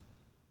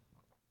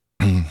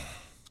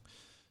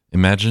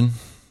Imagine,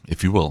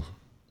 if you will,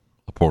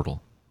 a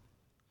portal.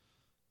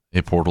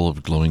 A portal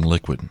of glowing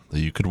liquid that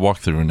you could walk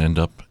through and end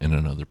up in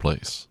another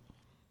place.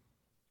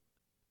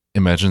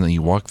 Imagine that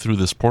you walk through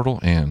this portal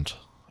and,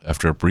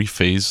 after a brief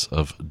phase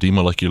of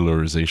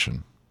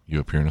demolecularization, you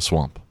appear in a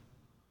swamp.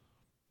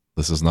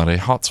 This is not a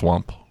hot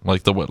swamp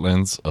like the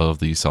wetlands of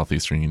the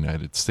southeastern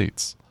United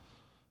States.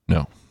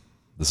 No,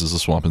 this is a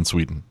swamp in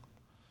Sweden.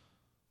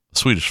 A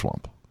Swedish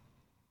swamp.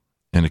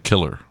 And a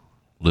killer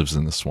lives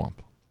in this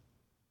swamp.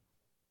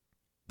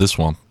 This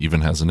swamp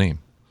even has a name.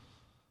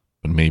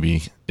 But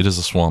maybe it is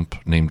a swamp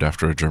named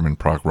after a German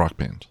prog rock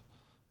band.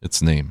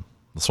 Its name,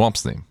 the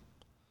swamp's name,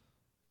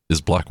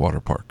 is Blackwater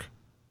Park.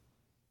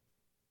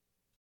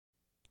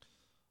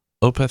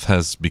 Opeth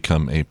has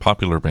become a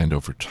popular band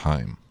over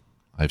time.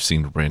 I've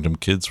seen random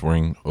kids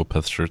wearing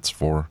Opeth shirts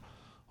for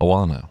a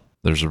while now.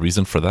 There's a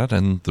reason for that,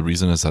 and the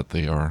reason is that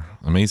they are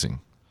amazing.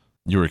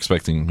 You were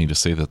expecting me to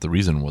say that the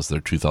reason was their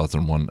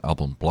 2001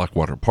 album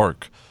Blackwater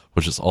Park,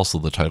 which is also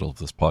the title of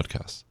this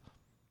podcast.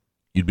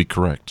 You'd be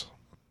correct,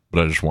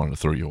 but I just wanted to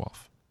throw you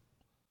off.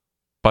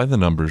 By the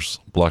numbers,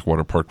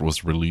 Blackwater Park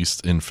was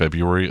released in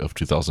February of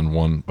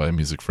 2001 by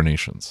Music for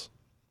Nations.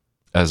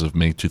 As of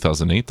May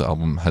 2008, the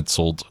album had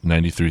sold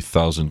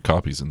 93,000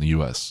 copies in the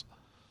US.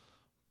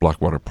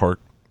 Blackwater Park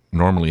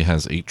normally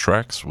has 8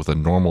 tracks with a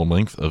normal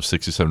length of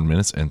 67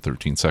 minutes and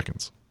 13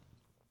 seconds.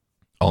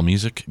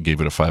 AllMusic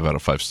gave it a 5 out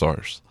of 5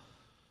 stars.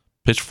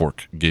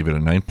 Pitchfork gave it a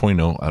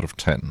 9.0 out of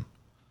 10.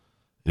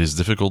 It is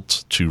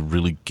difficult to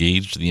really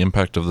gauge the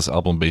impact of this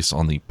album based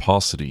on the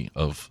paucity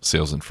of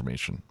sales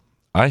information.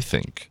 I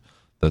think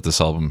that this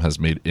album has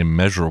made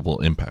immeasurable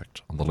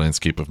impact on the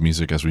landscape of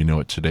music as we know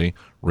it today,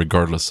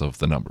 regardless of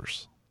the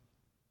numbers.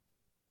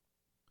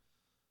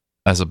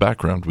 As a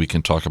background, we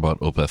can talk about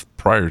Opeth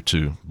prior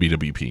to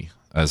BWP,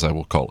 as I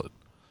will call it.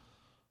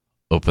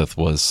 Opeth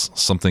was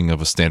something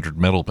of a standard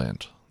metal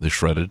band. They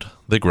shredded,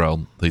 they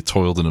growled, they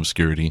toiled in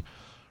obscurity,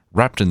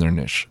 wrapped in their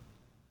niche.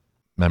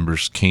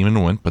 Members came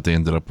and went, but they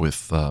ended up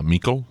with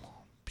Mikael,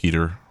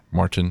 Peter,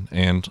 Martin,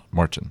 and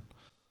Martin.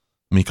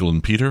 Mikael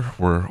and Peter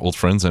were old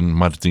friends, and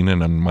Martin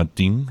and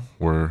Martin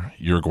were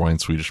Uruguayan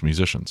Swedish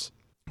musicians.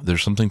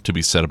 There's something to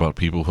be said about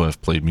people who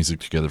have played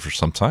music together for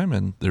some time,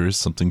 and there is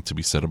something to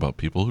be said about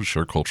people who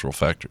share cultural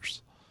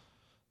factors.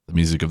 The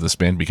music of this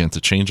band began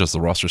to change as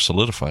the roster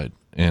solidified,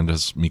 and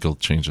as Mikael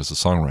changed as a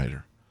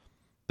songwriter.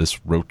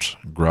 This rote,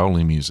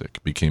 growly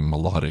music became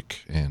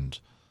melodic and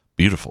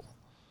beautiful.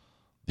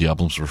 The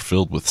albums were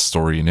filled with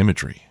story and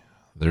imagery.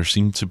 There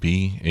seemed to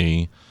be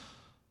a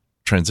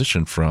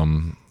transition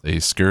from a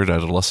scared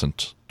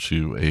adolescent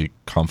to a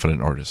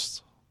confident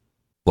artist.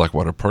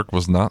 Blackwater Park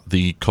was not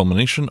the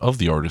culmination of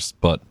the artist,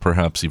 but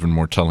perhaps even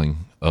more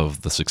telling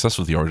of the success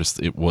of the artist,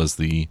 it was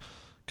the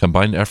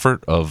combined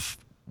effort of,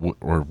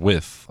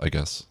 with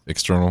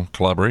external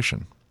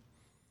collaboration.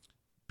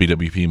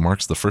 BWP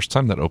marks the first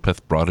time that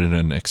Opeth brought in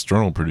an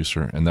external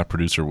producer, and that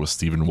producer was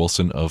Steven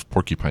Wilson of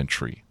Porcupine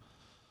Tree.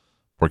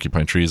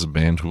 Porcupine Tree is a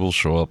band who will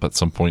show up at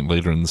some point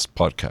later in this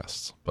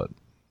podcast, but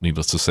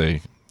needless to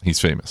say, he's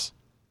famous.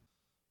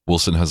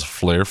 Wilson has a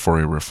flair for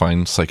a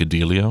refined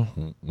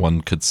psychedelia,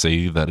 one could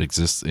say that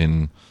exists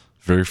in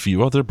very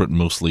few other but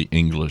mostly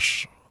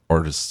English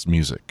artists'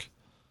 music.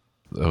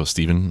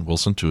 Steven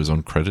Wilson, to his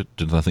own credit,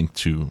 did nothing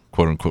to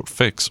quote-unquote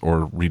fix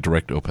or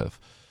redirect Opeth.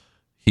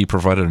 He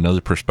provided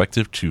another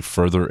perspective to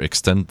further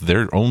extend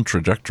their own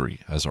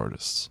trajectory as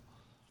artists.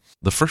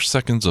 The first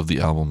seconds of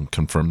the album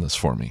confirm this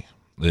for me.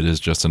 It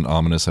is just an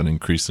ominous and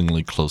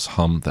increasingly close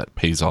hum that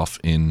pays off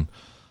in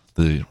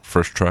the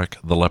first track,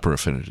 The Leper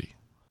Affinity.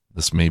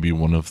 This may be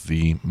one of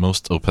the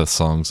most Opeth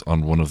songs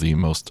on one of the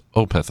most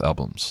Opeth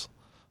albums.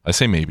 I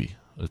say maybe.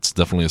 It's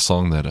definitely a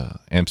song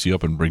that amps you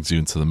up and brings you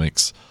into the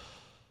mix.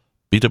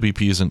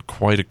 BWP isn't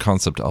quite a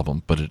concept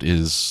album, but it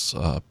is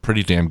a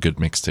pretty damn good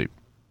mixtape.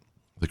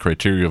 The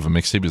criteria of a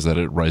mixtape is that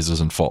it rises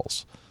and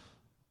falls.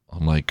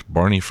 Unlike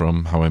Barney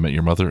from How I Met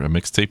Your Mother, a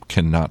mixtape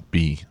cannot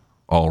be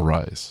all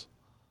rise.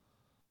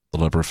 The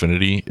Leper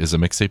Affinity is a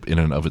mixtape in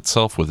and of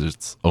itself with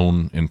its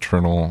own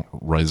internal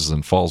rises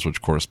and falls,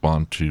 which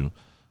correspond to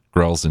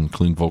growls and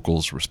clean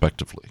vocals,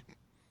 respectively.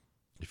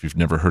 If you've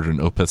never heard an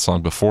Opeth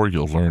song before,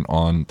 you'll learn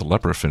on The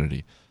Leper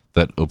Affinity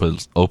that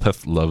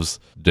Opeth loves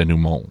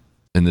denouement.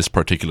 In this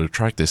particular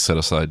track, they set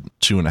aside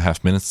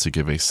 2.5 minutes to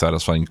give a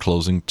satisfying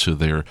closing to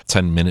their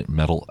 10-minute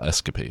metal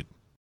escapade.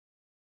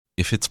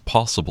 If it's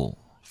possible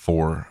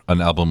for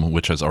an album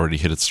which has already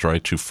hit its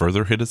stride to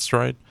further hit its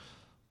stride,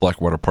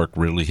 Blackwater Park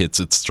really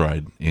hits its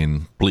stride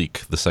in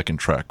Bleak, the second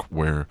track,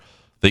 where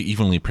they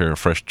evenly pair a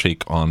fresh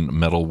take on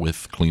metal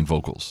with clean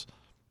vocals.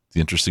 The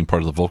interesting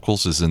part of the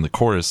vocals is in the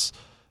chorus,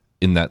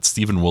 in that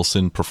Steven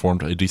Wilson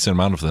performed a decent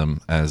amount of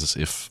them, as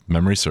if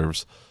memory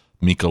serves,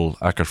 Mikael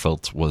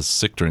Åkerfeldt was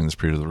sick during this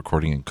period of the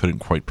recording and couldn't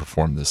quite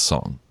perform this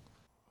song.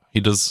 He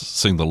does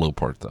sing the low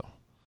part, though.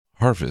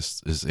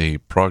 Harvest is a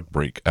prog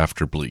break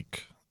after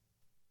Bleak.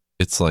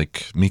 It's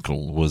like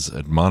Mikael was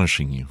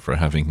admonishing you for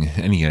having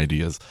any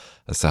ideas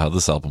as to how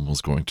this album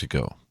was going to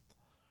go.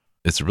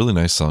 It's a really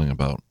nice song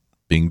about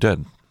being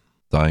dead,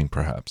 dying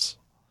perhaps.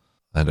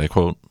 and I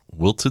quote,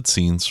 wilted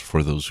scenes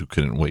for those who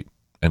couldn't wait,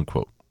 end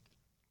quote.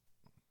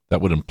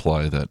 That would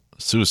imply that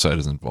suicide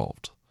is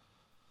involved.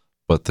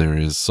 But there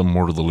is some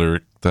more to the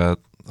lyric that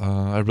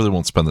I really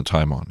won't spend the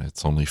time on.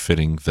 It's only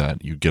fitting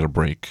that you get a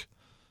break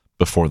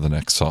before the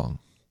next song.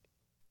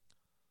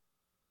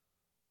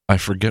 I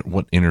forget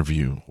what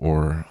interview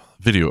or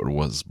video it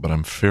was, but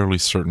I'm fairly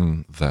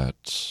certain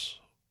that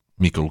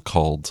Mikl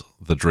called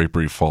the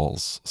Drapery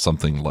Falls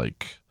something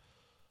like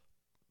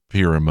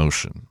pure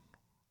emotion,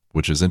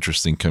 which is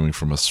interesting coming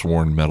from a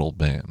sworn metal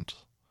band.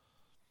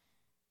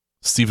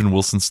 Steven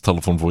Wilson's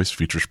telephone voice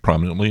features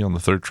prominently on the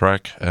third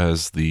track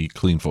as the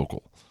clean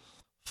vocal.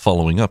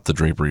 Following up the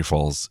Drapery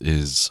Falls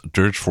is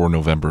Dirge for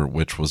November,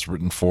 which was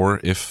written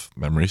for, if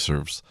memory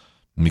serves,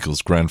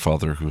 Mikl's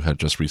grandfather who had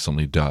just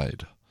recently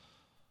died.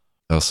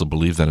 I also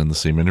believe that in the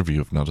same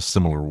interview, if not a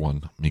similar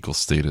one, Mikl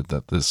stated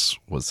that this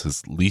was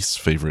his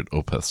least favorite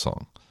Opeth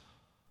song.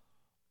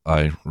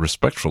 I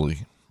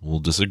respectfully will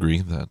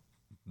disagree that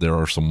there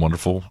are some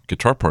wonderful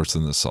guitar parts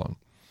in this song.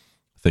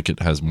 I think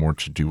it has more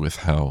to do with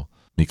how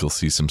Mikl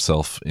sees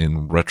himself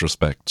in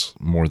retrospect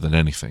more than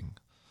anything.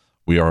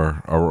 We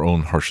are our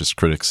own harshest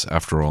critics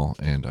after all,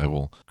 and I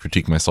will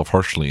critique myself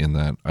harshly in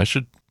that I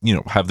should,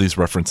 have these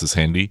references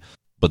handy,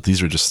 but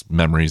these are just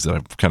memories that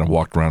I've kind of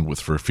walked around with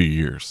for a few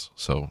years,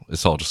 so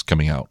it's all just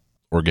coming out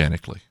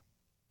organically.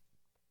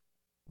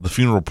 The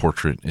Funeral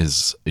Portrait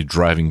is a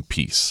driving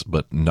piece,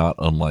 but not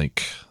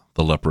unlike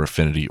The Leper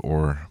Affinity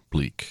or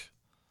Bleak.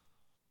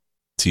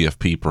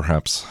 TFP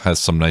perhaps has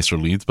some nicer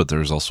leads, but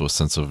there is also a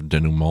sense of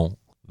denouement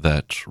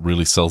that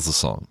really sells the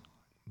song.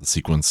 The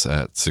sequence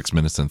at 6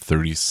 minutes and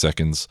 30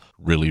 seconds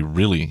really,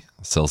 really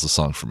sells the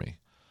song for me.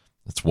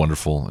 It's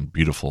wonderful and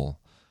beautiful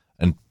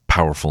and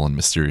powerful and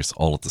mysterious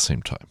all at the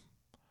same time.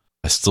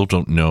 I still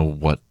don't know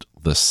what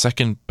the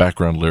second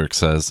background lyric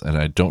says, and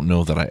I don't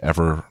know that I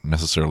ever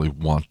necessarily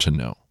want to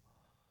know.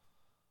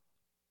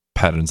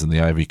 Patterns in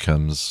the Ivy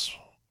comes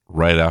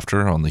right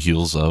after, on the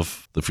heels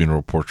of The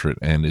Funeral Portrait,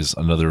 and is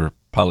another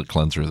palate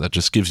cleanser that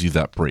just gives you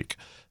that break.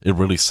 It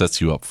really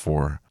sets you up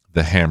for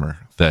the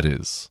hammer that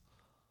is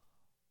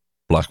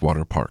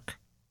Blackwater Park.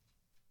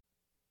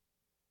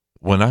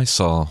 When I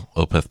saw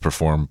Opeth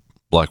perform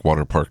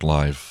Blackwater Park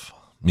live,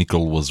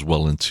 Mikl was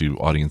well into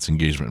audience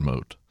engagement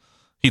mode.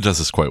 He does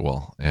this quite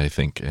well, I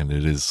think, and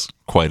it is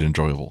quite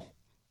enjoyable.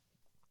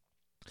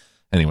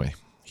 Anyway,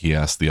 he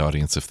asked the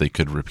audience if they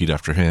could repeat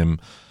after him,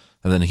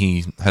 and then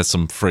he has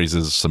some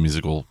phrases, some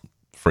musical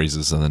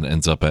phrases, and then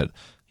ends up at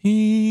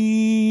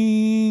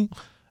he,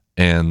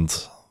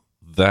 and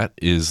that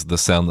is the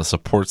sound that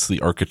supports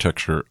the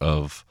architecture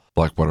of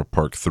Blackwater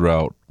Park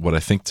throughout what I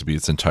think to be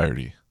its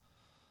entirety.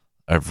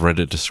 I've read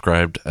it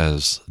described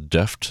as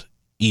deft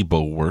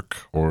EBO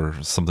work or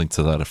something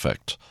to that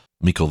effect.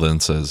 Mikl then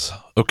says,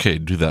 okay,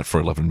 do that for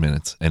 11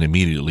 minutes, and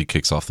immediately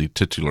kicks off the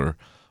titular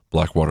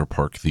Blackwater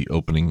Park, the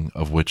opening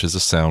of which is a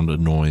sound, a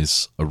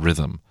noise, a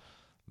rhythm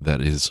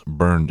that is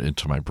burned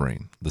into my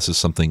brain. This is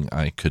something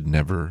I could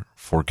never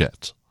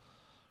forget.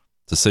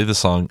 To say the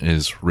song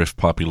is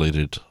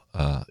riff-populated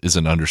is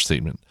an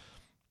understatement.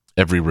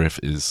 Every riff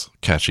is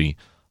catchy,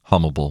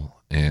 hummable,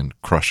 and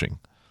crushing.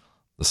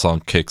 The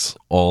song kicks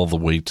all the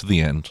way to the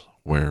end,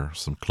 where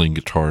some clean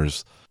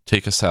guitars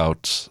take us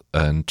out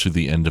and to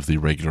the end of the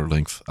regular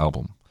length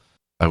album.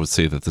 I would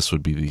say that this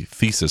would be the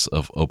thesis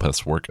of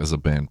Opeth's work as a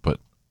band, but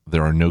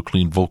there are no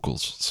clean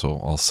vocals,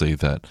 so I'll say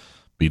that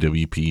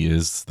BWP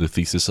is the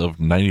thesis of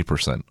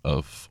 90%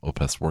 of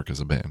Opeth's work as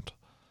a band.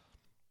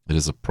 It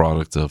is a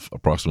product of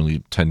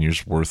approximately 10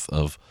 years worth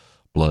of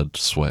blood,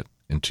 sweat,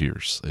 and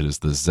tears. It is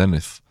the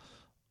zenith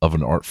of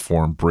an art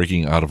form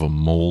breaking out of a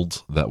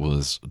mold that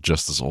was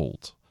just as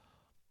old.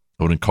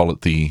 I wouldn't call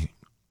it the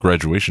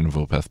graduation of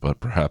Opeth, but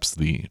perhaps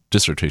the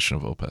dissertation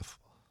of Opeth.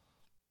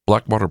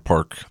 Blackwater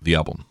Park, the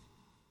album,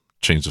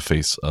 changed the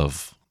face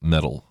of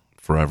metal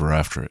forever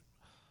after it.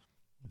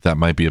 That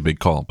might be a big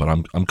call, but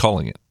I'm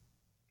calling it.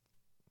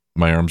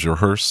 My Arms Your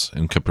Hearse,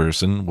 in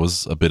comparison,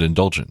 was a bit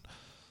indulgent.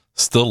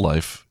 Still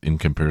Life, in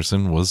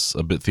comparison, was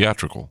a bit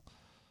theatrical.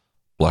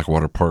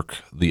 Blackwater Park,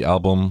 the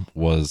album,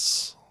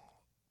 was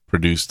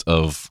produced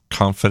of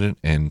confident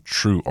and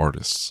true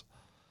artists.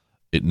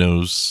 It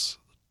knows,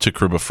 to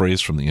crib a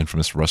phrase from the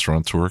infamous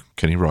restaurateur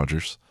Kenny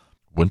Rogers,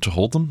 when to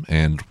hold them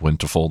and when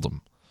to fold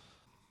them.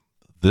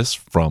 This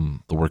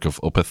from the work of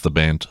Opeth the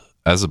band,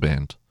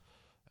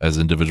 as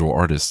individual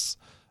artists,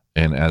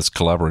 and as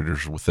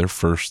collaborators with their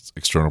first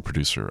external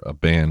producer, a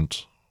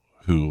band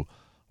who,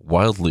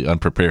 wildly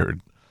unprepared,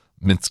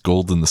 mints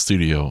gold in the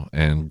studio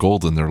and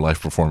gold in their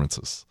live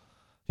performances.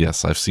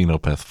 Yes, I've seen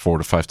Opeth 4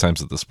 to 5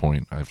 times at this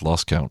point. I've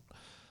lost count.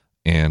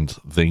 And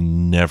they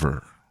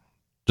never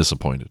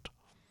disappointed.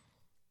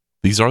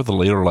 These are the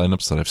later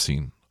lineups that I've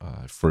seen.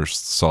 I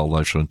first saw a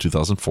live show in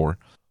 2004,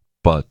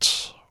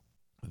 but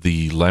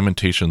the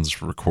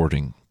Lamentations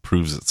recording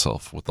proves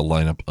itself with the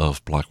lineup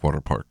of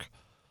Blackwater Park.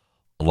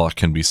 A lot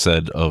can be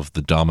said of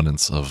the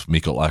dominance of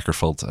Mikl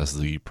Åkerfeldt as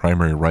the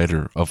primary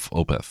writer of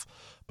Opeth,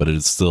 but it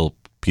is still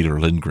Peter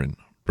Lindgren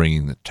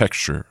bringing the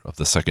texture of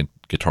the second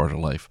guitar to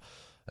life,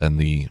 and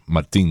the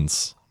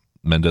Martins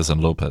Mendez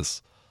and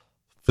Lopez,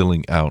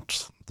 filling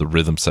out the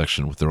rhythm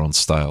section with their own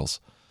styles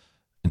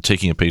and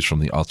taking a page from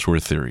the auteur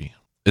theory.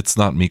 It's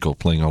not Miko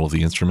playing all of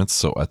the instruments,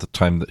 so at the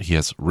time that he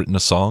has written a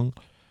song,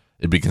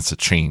 it begins to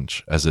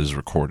change as it is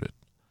recorded.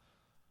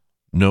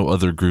 No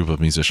other group of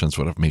musicians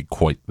would have made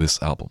quite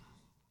this album.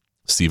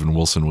 Steven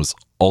Wilson was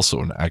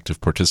also an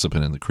active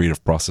participant in the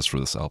creative process for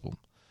this album,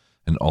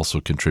 and also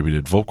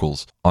contributed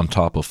vocals on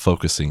top of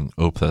focusing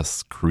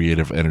Opeth's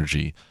creative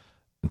energy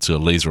into a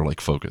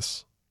laser-like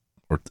focus,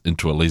 or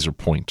into a laser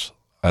point.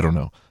 I don't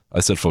know. I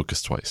said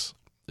focus twice.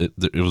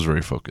 It was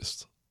very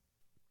focused.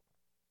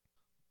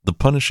 The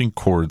punishing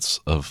chords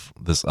of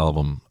this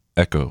album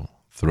echo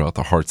throughout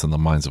the hearts and the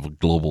minds of a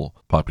global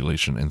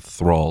population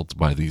enthralled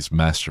by these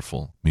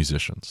masterful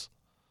musicians.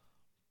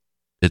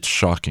 It's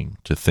shocking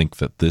to think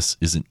that this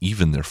isn't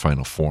even their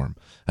final form,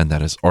 and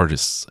that as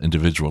artists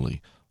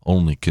individually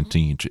only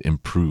continue to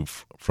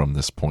improve from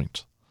this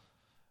point.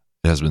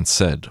 It has been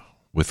said,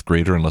 with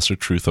greater and lesser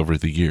truth over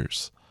the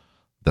years,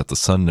 that the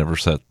sun never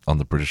set on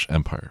the British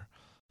Empire.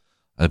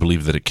 I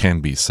believe that it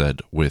can be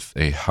said with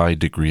a high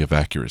degree of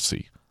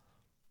accuracy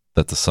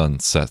that the sun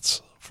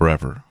sets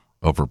forever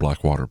over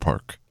Blackwater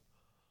Park.